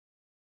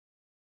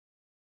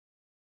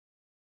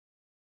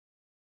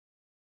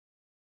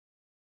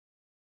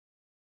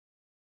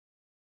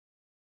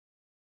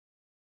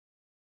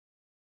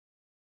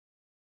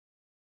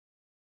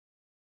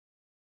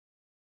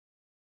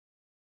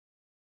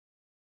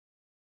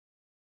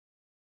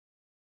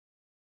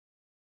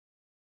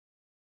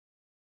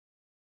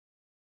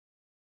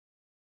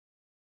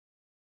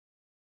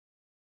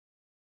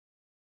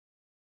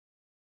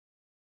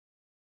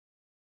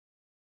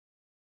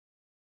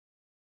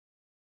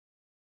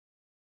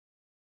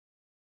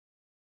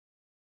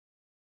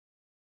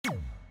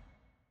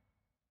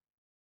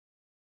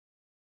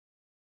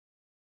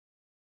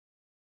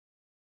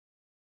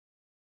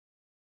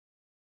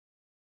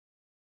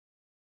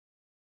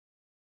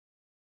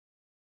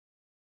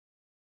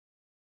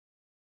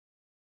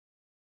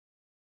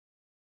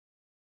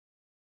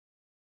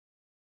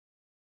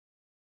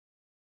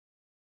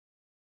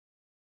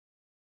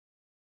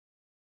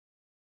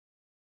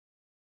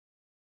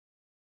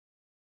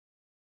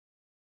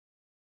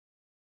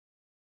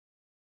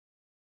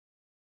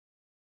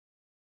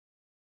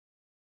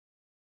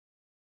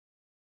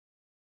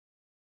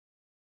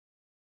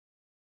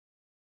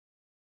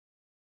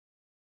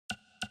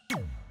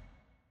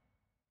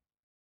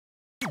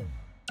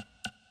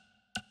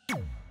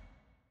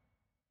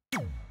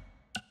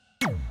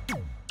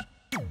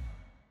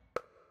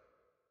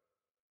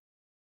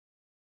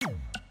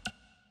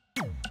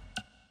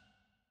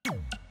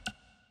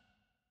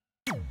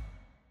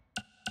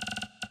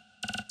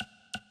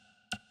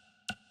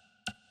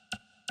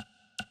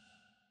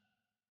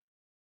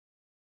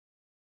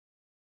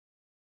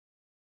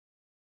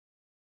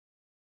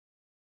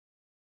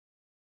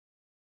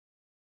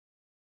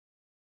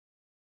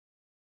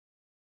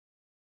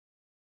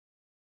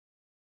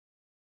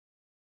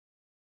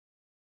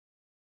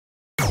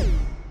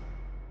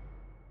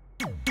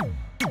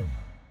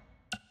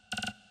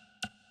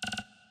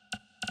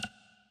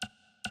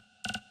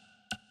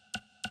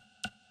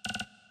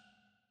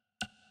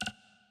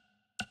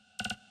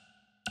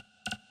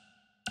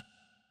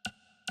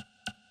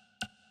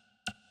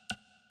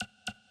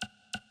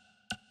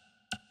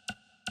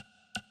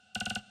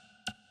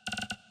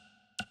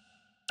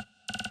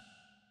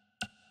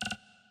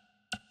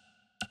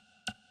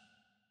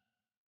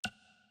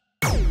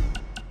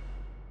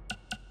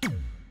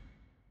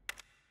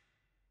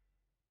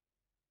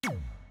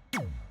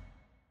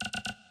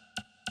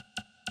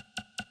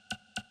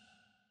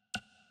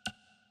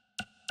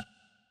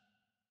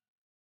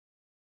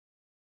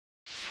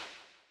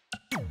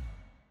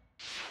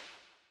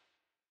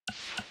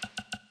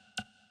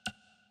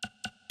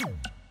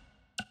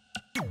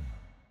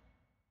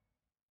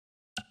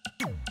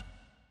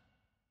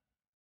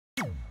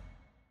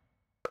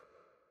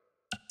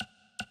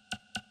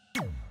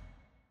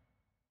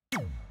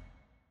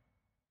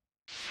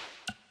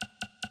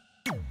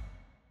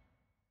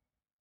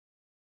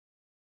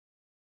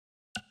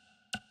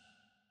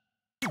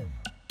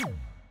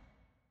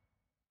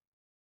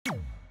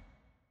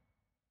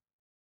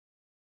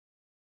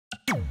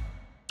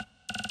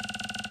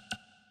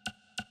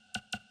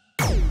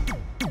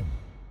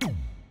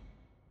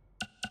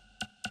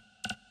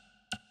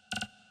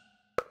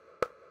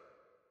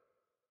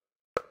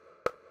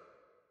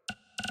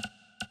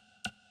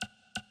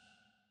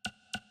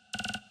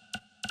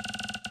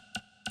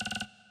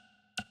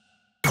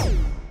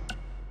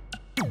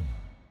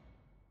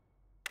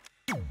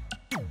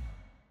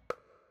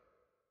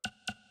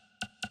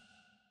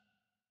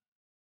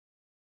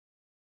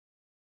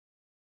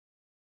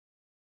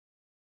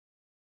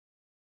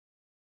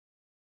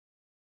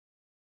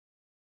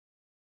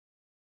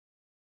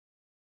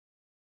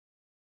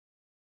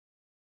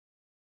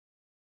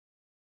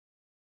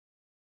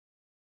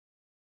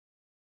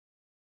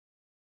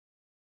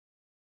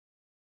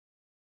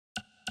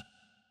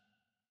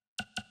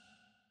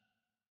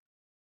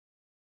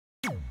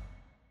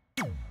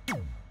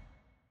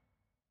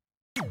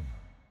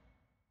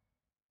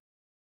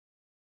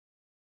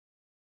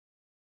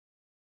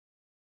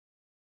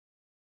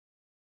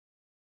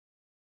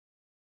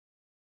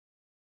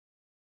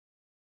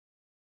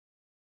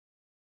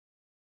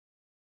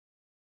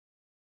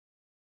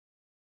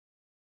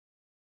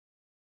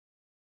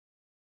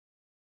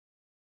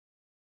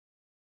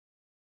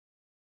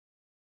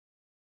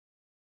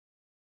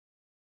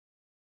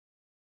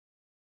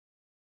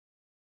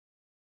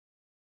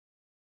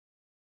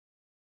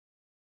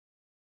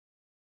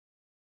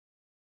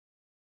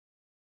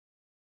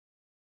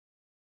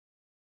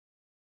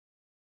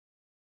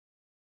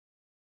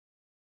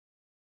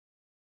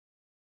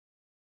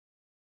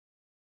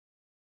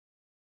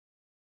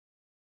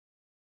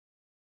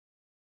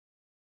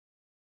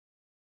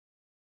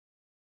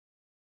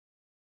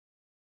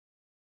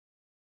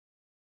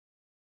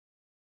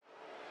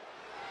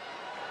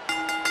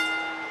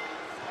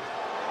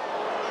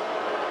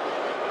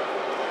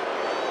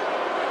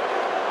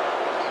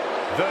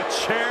The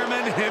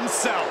chairman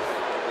himself.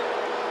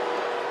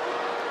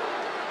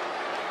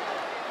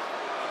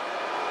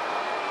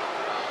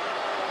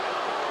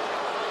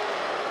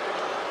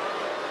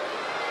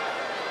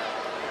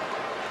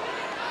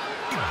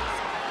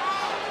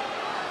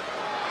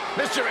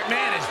 Mr.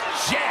 McMahon is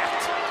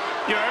jacked.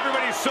 You know,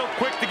 everybody's so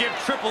quick to give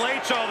Triple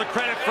H all the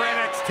credit for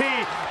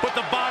NXT, but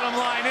the bottom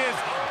line is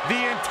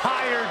the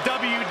entire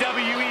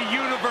WWE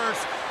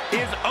Universe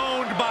is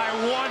owned by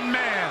one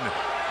man.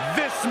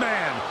 This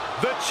man,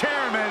 the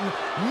chairman,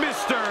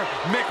 Mr.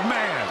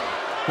 McMahon.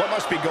 What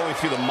must be going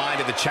through the mind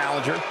of the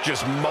challenger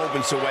just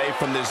moments away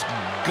from this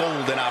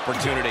golden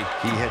opportunity?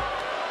 He had...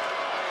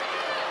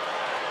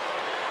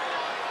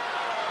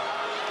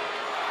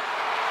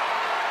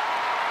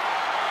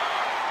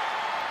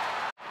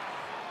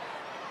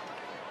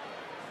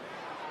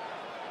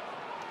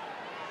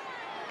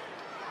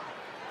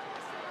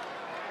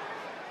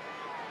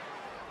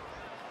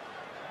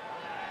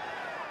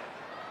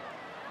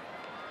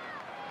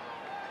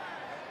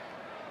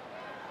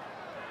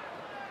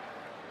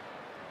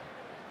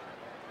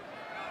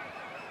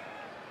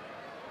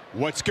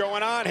 What's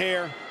going on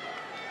here?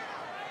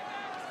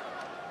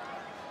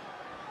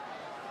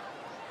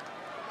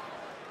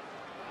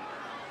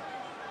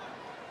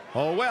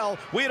 Oh, well,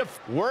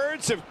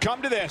 words have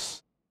come to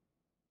this.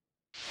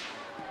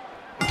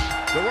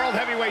 The World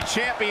Heavyweight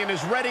Champion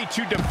is ready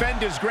to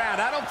defend his ground.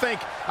 I don't think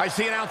I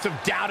see an ounce of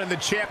doubt in the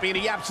champion.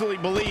 He absolutely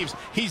believes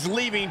he's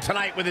leaving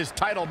tonight with his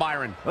title,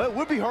 Byron. Well, it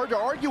would be hard to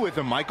argue with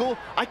him, Michael.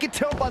 I could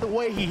tell by the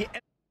way he...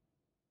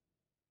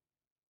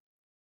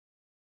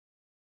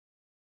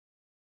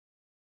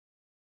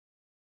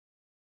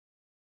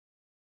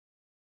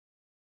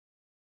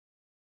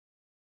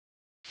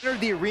 entered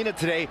the arena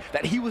today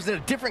that he was in a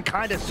different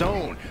kind of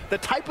zone, the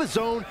type of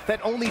zone that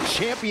only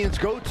champions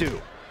go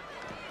to.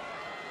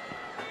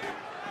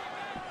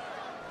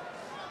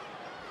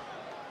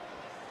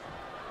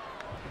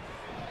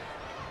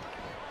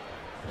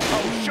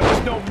 Oh,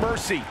 shows no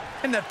mercy.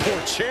 And that poor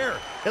chair,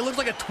 it looks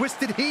like a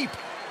twisted heap.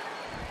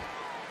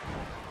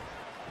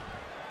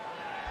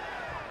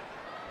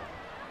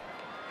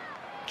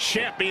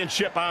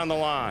 championship on the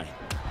line.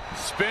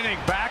 Spinning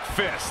back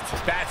fist.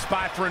 Bad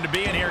spot for him to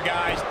be in here,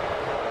 guys.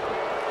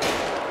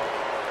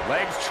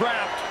 Legs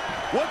trapped.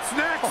 What's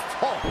next?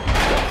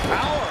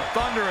 Power.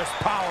 Thunderous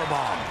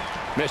powerbomb.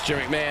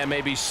 Mr. McMahon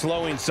may be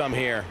slowing some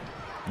here.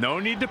 No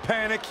need to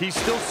panic. He's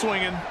still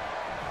swinging.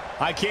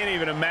 I can't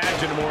even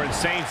imagine a more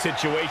insane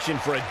situation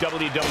for a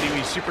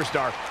WWE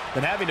superstar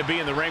than having to be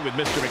in the ring with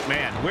Mr.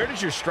 McMahon. Where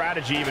does your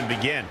strategy even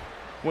begin?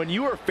 When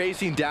you are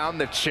facing down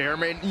the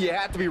chairman, you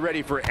have to be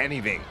ready for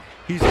anything.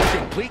 He's in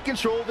complete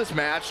control of this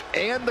match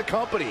and the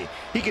company.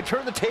 He can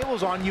turn the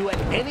tables on you at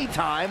any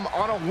time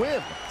on a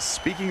whim.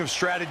 Speaking of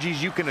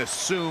strategies, you can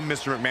assume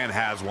Mr. McMahon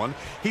has one.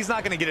 He's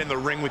not going to get in the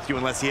ring with you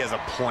unless he has a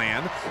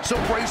plan. So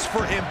brace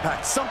for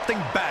impact. Something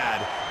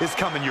bad is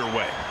coming your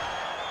way.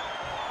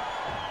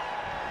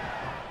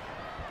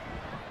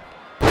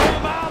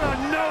 From out of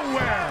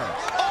nowhere.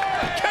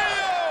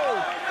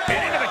 KO!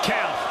 And into the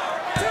count.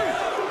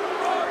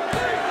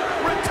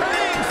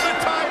 Retains the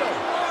title.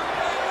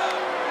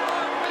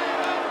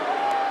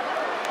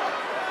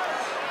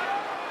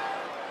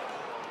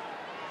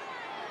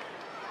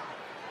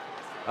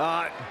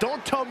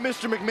 Don't tell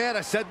Mr. McMahon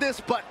I said this,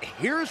 but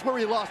here's where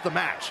he lost the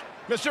match.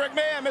 Mr.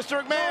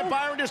 McMahon,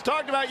 Byron just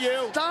talked about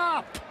you.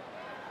 Stop!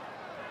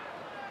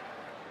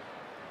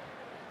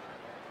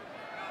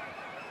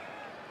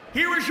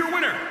 Here is your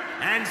winner,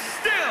 and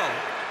still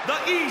the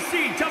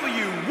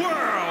ECW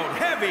World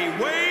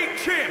Heavyweight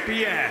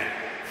Champion,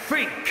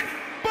 Fink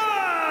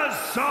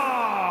BUZZSTARR.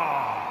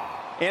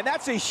 And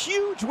that's a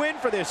huge win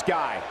for this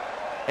guy.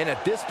 And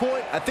at this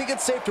point, I think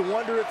it's safe to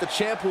wonder if the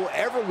champ will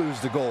ever lose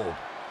the gold.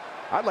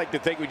 I'd like to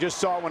think we just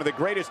saw one of the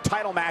greatest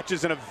title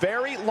matches in a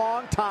very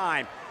long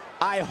time.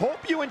 I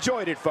hope you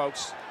enjoyed it,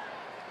 folks.